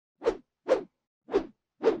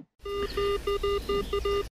Hey,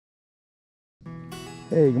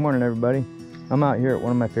 good morning everybody. I'm out here at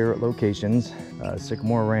one of my favorite locations,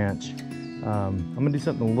 Sycamore Ranch. I'm gonna do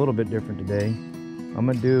something a little bit different today. I'm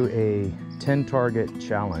gonna do a 10 target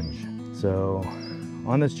challenge. So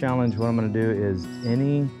on this challenge, what I'm gonna do is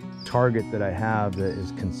any target that I have that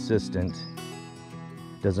is consistent,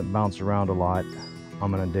 doesn't bounce around a lot,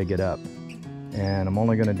 I'm gonna dig it up. And I'm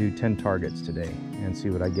only gonna do 10 targets today and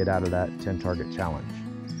see what I get out of that 10 target challenge.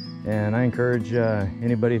 And I encourage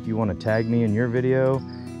anybody, if you want to tag me in your video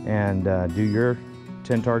and do your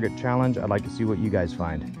 10 target challenge, I'd like to see what you guys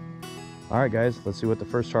find. All right guys, let's see what the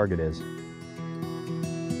first target is.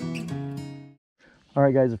 All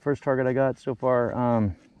right guys, the first target I got so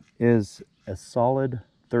far is a solid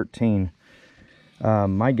 13.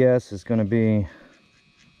 My guess is going to be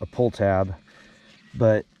a pull tab,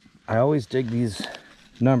 but I always dig these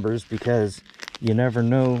numbers because you never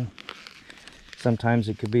know. Sometimes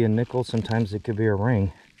it could be a nickel, sometimes it could be a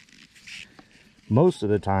ring. Most of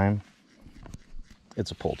the time, it's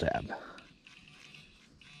a pull tab.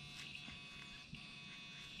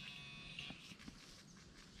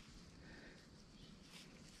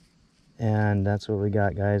 And that's what we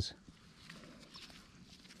got, guys.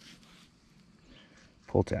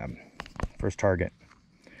 Pull tab, first target.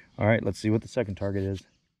 All right, let's see what the second target is.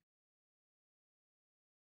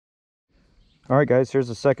 All right, guys, here's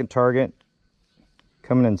the second target.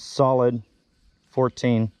 Coming in solid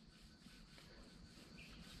 14.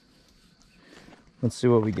 Let's see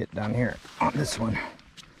what we get down here on this one.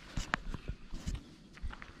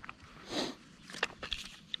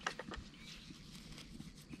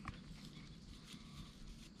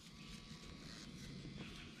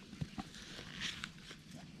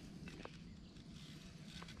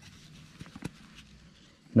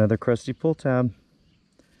 Another crusty pull tab.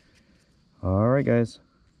 All right, guys.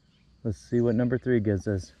 Let's see what number 3 gives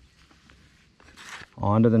us.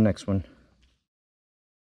 On to the next one.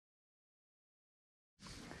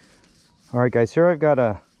 All right, guys, here I've got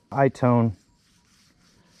a I-tone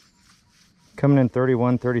coming in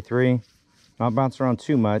 31, 33. Not bouncing around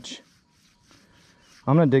too much.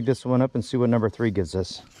 I'm gonna dig this one up and see what number 3 gives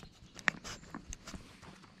us.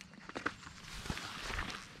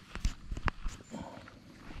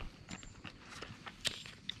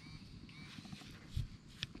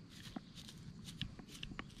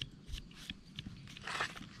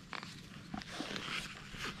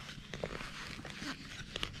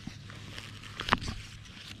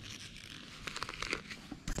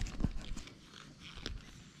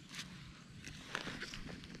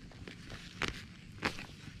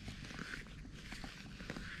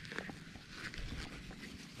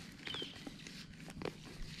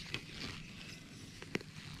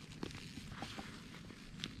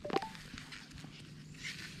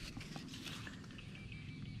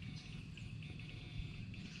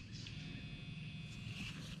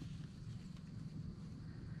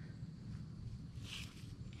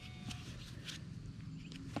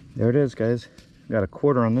 There it is, guys. Got a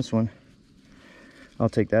quarter on this one. I'll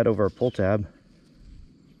take that over a pull tab.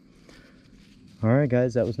 All right,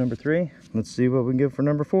 guys, that was number 3. Let's see what we can get for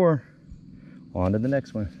number 4. On to the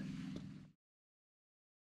next one.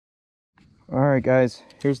 All right, guys,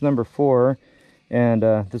 here's number 4. And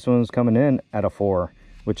this one's coming in at a 4,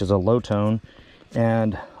 which is a low tone.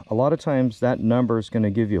 And a lot of times that number is going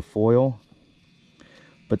to give you a foil.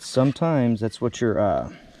 But sometimes that's what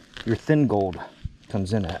your thin gold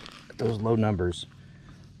comes in at those low numbers.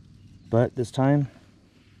 But this time,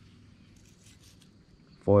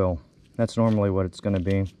 foil. That's normally what it's going to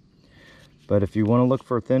be. But if you want to look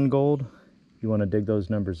for thin gold, you want to dig those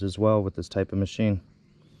numbers as well with this type of machine.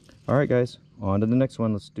 All right, guys, on to the next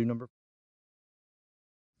one. Let's do number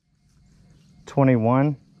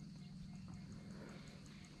 21.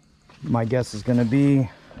 My guess is going to be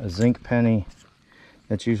a zinc penny.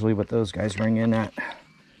 That's usually what those guys ring in at.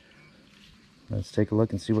 Let's take a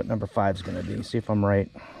look and see what number 5 is going to be. See if I'm right.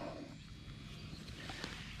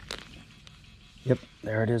 Yep,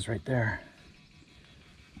 there it is right there.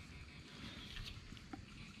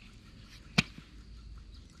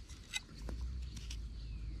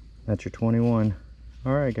 That's your 21.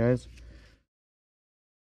 All right, guys.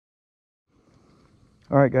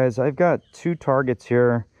 All right, guys, I've got 2 targets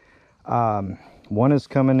here. One is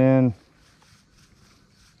coming in,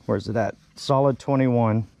 where's it at? Solid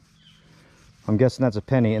 21. I'm guessing that's a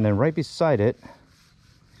penny. And then right beside it,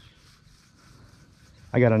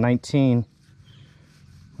 I got a 19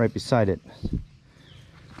 right beside it.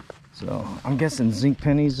 So I'm guessing zinc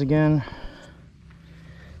pennies again.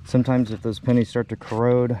 Sometimes if those pennies start to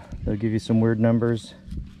corrode, they'll give you some weird numbers.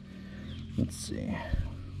 Let's see.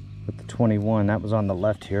 With the 21, that was on the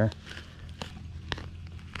left here.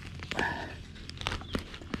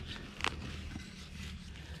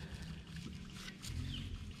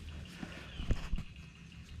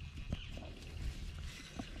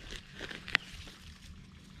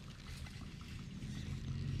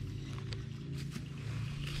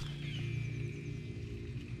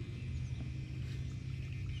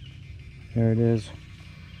 There it is.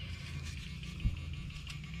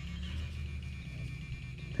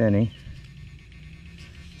 Penny.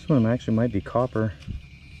 This one actually might be copper.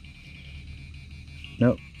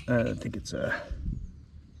 Nope, I think it's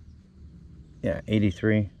yeah,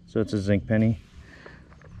 83. So it's a zinc penny.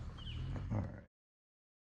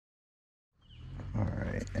 All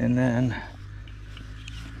right, and then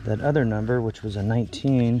that other number, which was a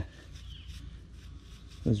 19,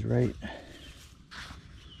 was right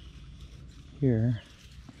here.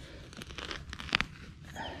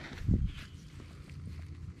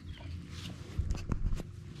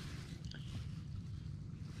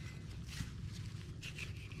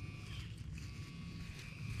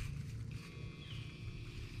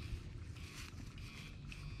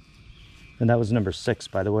 And that was number 6,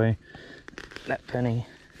 by the way, that penny.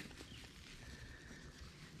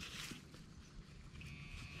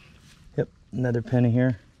 Yep, another penny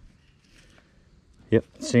here. Yep,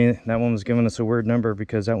 see, that one was giving us a weird number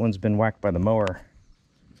because that one's been whacked by the mower.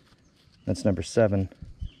 That's number 7.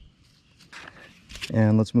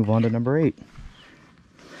 And let's move on to number 8.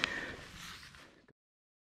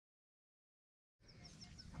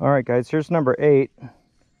 All right, guys, here's number 8.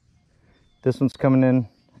 This one's coming in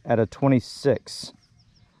at a 26.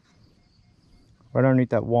 Right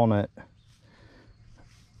underneath that walnut.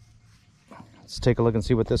 Let's take a look and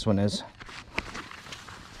see what this one is.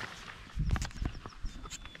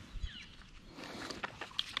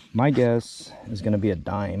 My guess is going to be a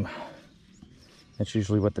dime. That's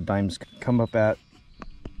usually what the dimes come up at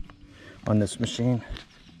on this machine.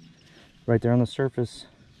 Right there on the surface.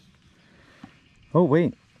 Oh,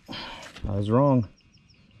 wait. I was wrong.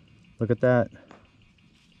 Look at that.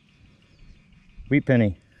 Wheat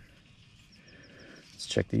penny. Let's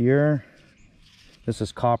check the year. This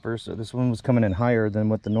is copper, so this one was coming in higher than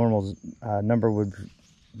what the normal number would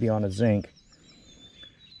be on a zinc.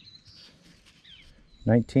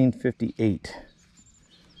 1958.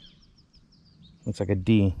 Looks like a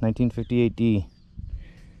D. 1958 D.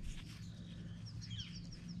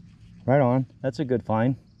 Right on. That's a good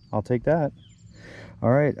find. I'll take that. All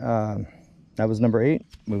right. That was number 8.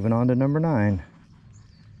 Moving on to number 9.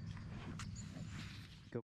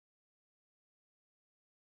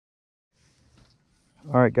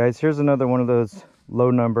 All right, guys, here's another one of those low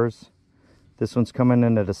numbers. This one's coming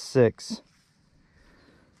in at a 6.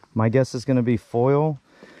 My guess is going to be foil,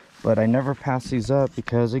 but I never pass these up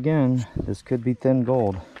because, again, this could be thin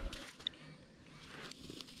gold.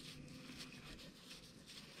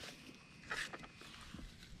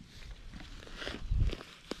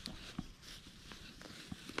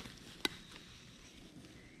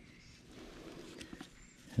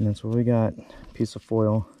 And that's what we got, piece of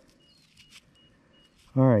foil.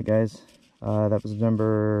 All right, guys, that was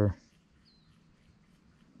number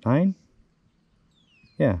 9?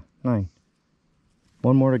 Yeah, 9.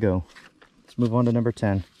 One more to go. Let's move on to number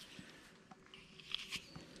 10.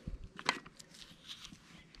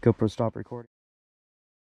 GoPro, stop recording.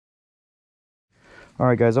 All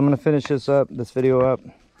right, guys, I'm gonna finish this video up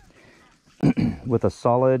with a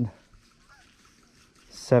solid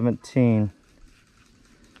 17.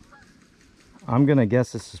 I'm gonna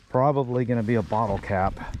guess this is probably gonna be a bottle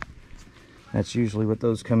cap. That's usually what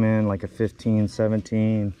those come in, like a 15,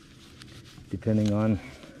 17, depending on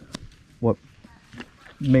what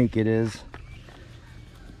make it is.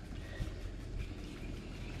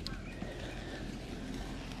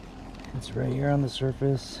 It's right here on the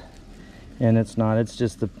surface, and it's not, it's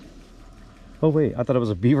just the, oh wait, I thought it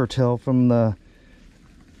was a beaver tail from the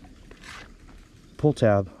pull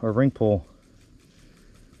tab or ring pull.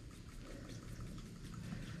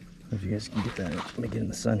 If you guys can get that, let me get in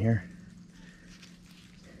the sun here.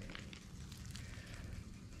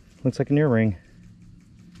 Looks like an earring.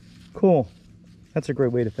 Cool. That's a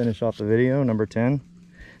great way to finish off the video. Number 10.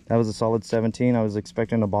 That was a solid 17. I was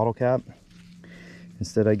expecting a bottle cap.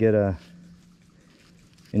 Instead I get an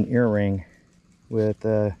earring with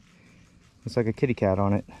looks like a kitty cat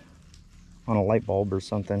on it, on a light bulb or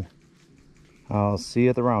something. I'll see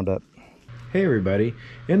you at the roundup. Hey everybody,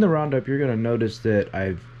 in the roundup you're going to notice that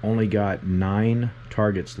I've only got 9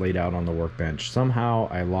 targets laid out on the workbench. Somehow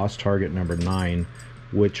I lost target number 9,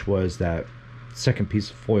 which was that second piece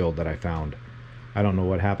of foil that I found. I don't know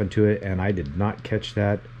what happened to it, and I did not catch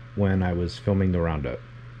that when I was filming the roundup.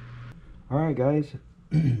 Alright guys,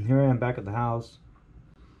 here I am back at the house.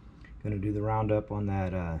 Gonna do the roundup on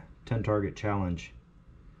that 10 target challenge.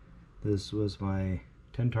 This was my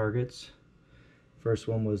 10 targets. First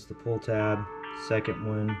one was the pull tab, second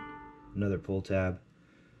one, another pull tab.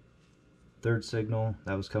 Third signal,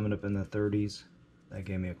 that was coming up in the 30s. That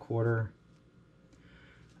gave me a quarter.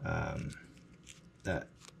 That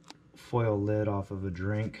foil lid off of a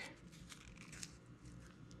drink.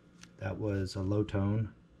 That was a low tone.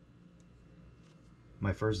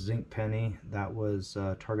 My first zinc penny, that was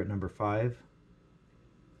target number 5.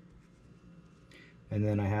 And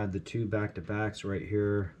then I had the 2 back-to-backs right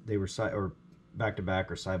here. They were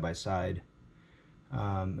back-to-back or side-by-side.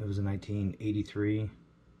 It was a 1983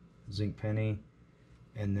 zinc penny.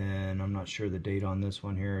 And then I'm not sure the date on this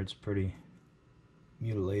one here. It's pretty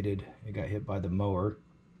mutilated. It got hit by the mower.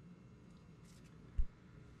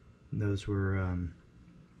 And those were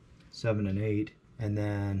 7 and 8. And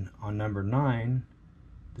then on number 9,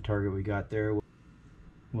 the target we got there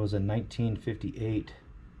was a 1958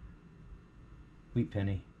 wheat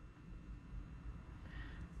penny.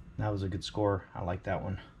 That was a good score. I like that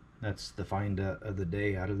one. That's the find of the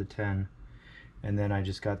day out of the 10. And then I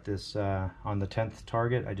just got this on the 10th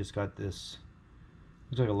target. I just got this,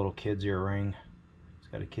 looks like a little kid's ear ring. It's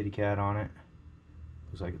got a kitty cat on it.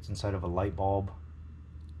 Looks like it's inside of a light bulb.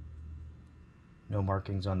 No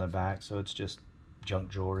markings on the back, so it's just junk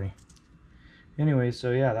jewelry. Anyway,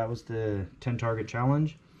 so yeah, that was the 10 target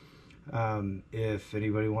challenge. If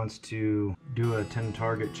anybody wants to do a 10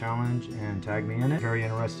 target challenge and tag me in it, very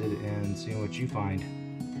interested in seeing what you find.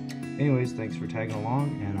 Anyways, thanks for tagging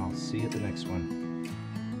along, and I'll see you at the next one.